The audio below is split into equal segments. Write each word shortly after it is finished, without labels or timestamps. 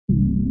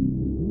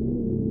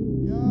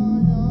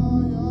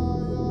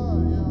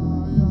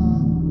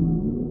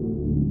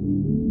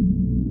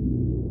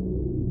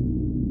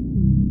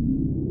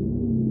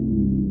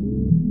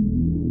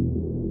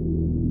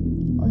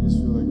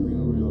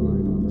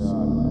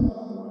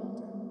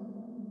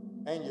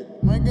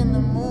Making the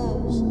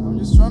moves, I'm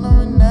just trying to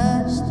be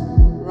next,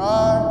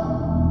 right?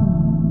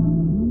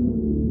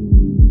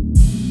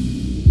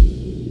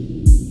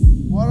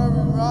 What are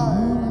we right,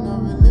 and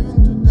I've been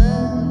living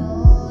today,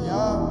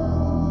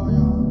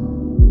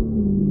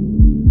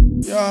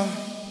 yeah.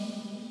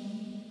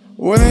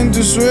 Willing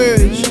to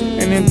switch,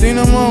 anything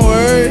on my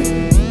way,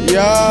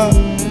 yeah.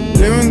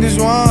 Living this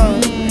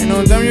one, ain't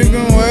no time you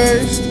can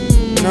waste,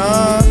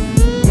 nah.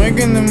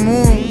 Making the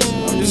moves,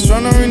 I'm just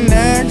trying to be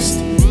next,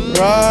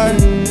 right?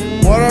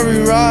 What are we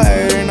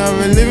right, and I've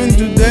been living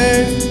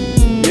today,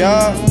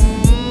 yeah.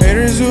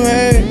 Haters who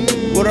hate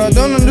what I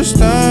don't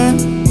understand,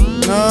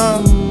 nah.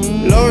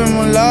 Loving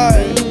my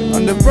life,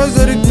 and the price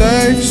that it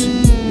takes,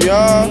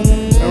 yeah.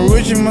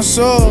 Enriching my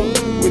soul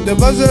with the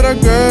buzz that I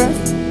get,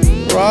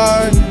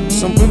 right?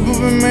 Some people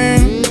be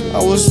mean, I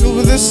will still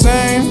be the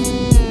same,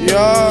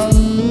 yeah.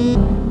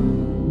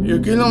 You're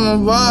killing my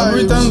vibe.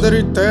 Every time that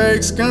it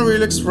takes, can't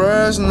really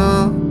express,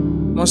 nah.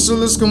 My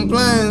soul is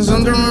complaints,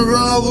 under me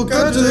wrong, I will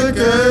cut to the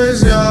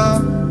case, yeah.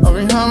 I've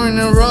been having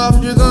it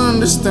rough, you don't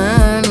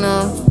understand,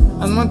 nah.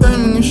 And my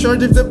timing is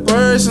short if the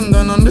person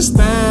don't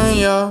understand,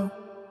 yeah.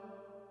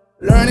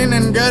 Learning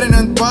and getting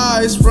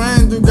advice,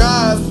 praying to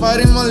God,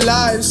 fighting my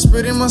life,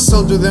 spitting my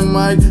soul to the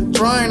mic,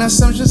 throwing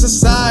assumptions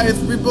aside.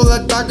 People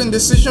attacking,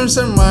 decisions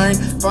are mine.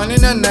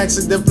 Finding an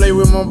exit, they play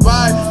with my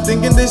vibe,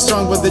 thinking they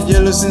strong but they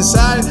jealous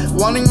inside.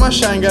 Wanting my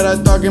shine, got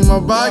a talk in my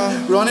back,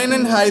 running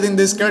and hiding,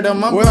 they scared of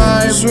my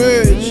vibe.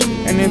 Switch,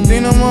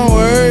 anything on my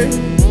way,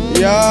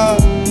 yeah.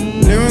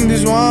 Living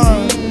this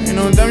one, ain't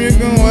no time you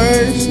can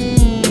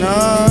waste,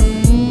 nah.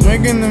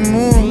 Making the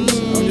moves,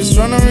 I'm just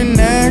trying to be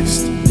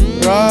next,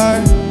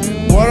 right?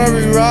 What are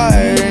we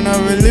right, and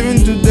I've been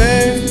living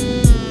today,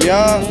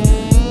 yeah.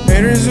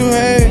 Haters who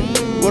hate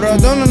what I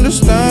don't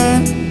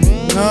understand,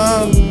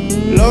 nah.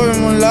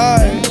 Loving my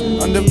life,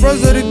 and the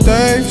price that it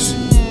takes,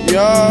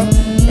 yeah.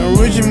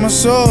 Enriching my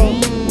soul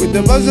with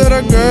the buzz that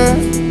I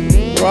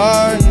get,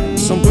 right?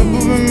 Some people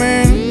be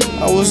mean,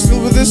 I will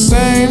still be the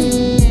same,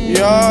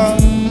 yeah.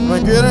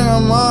 Me quieren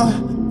amar,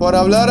 por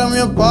hablar a mi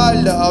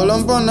espalda,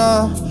 hablan pa'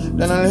 nada.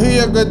 La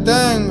energía que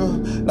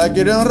tengo, la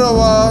quieren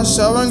robar,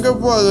 saben que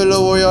puedo y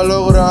lo voy a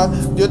lograr.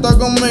 Dios está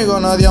conmigo,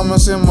 nadie me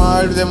hace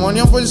mal.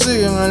 Demonios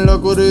persiguen en la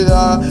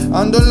oscuridad.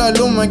 Ando en la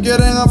luz, me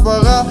quieren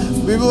apagar.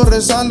 Vivo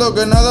rezando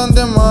que nada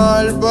ande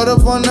mal, pero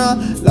para nada,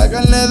 la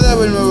carne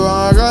débil me van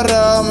a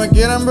agarrar. Me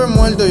quieren ver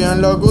muerto y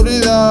en la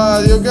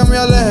oscuridad. Dios que me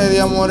aleje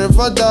de amor es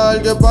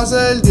fatal, que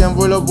pase el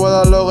tiempo y lo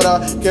pueda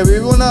lograr. Que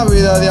viva una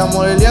vida de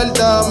amor y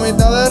lealtad,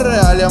 mitad de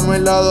real y a mi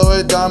lado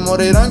está.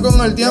 Morirán con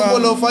el tiempo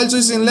los falsos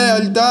y sin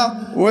lealtad.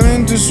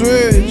 Willing to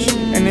switch,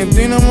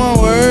 anything on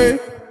my way,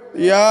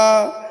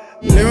 yeah.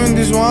 Living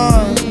this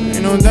one,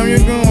 ain't no time you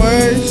can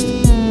waste,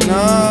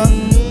 nah.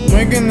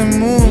 Making the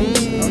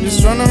moves, I'm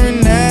just trying to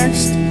be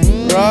next,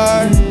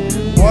 right?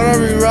 What are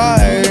we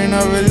right, and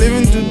I've been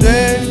living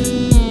today,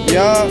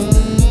 yeah.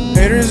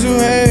 Haters who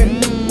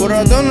hate what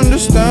I don't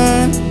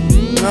understand,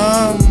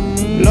 nah.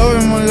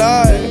 Loving my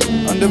life,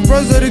 and the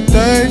price that it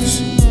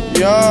takes,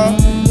 yeah.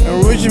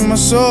 Enriching my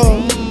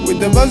soul with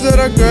the buzz that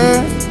I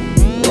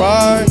get,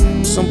 right?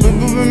 Some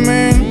people be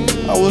mean,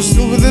 I will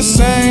still be the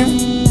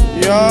same,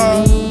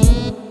 yeah.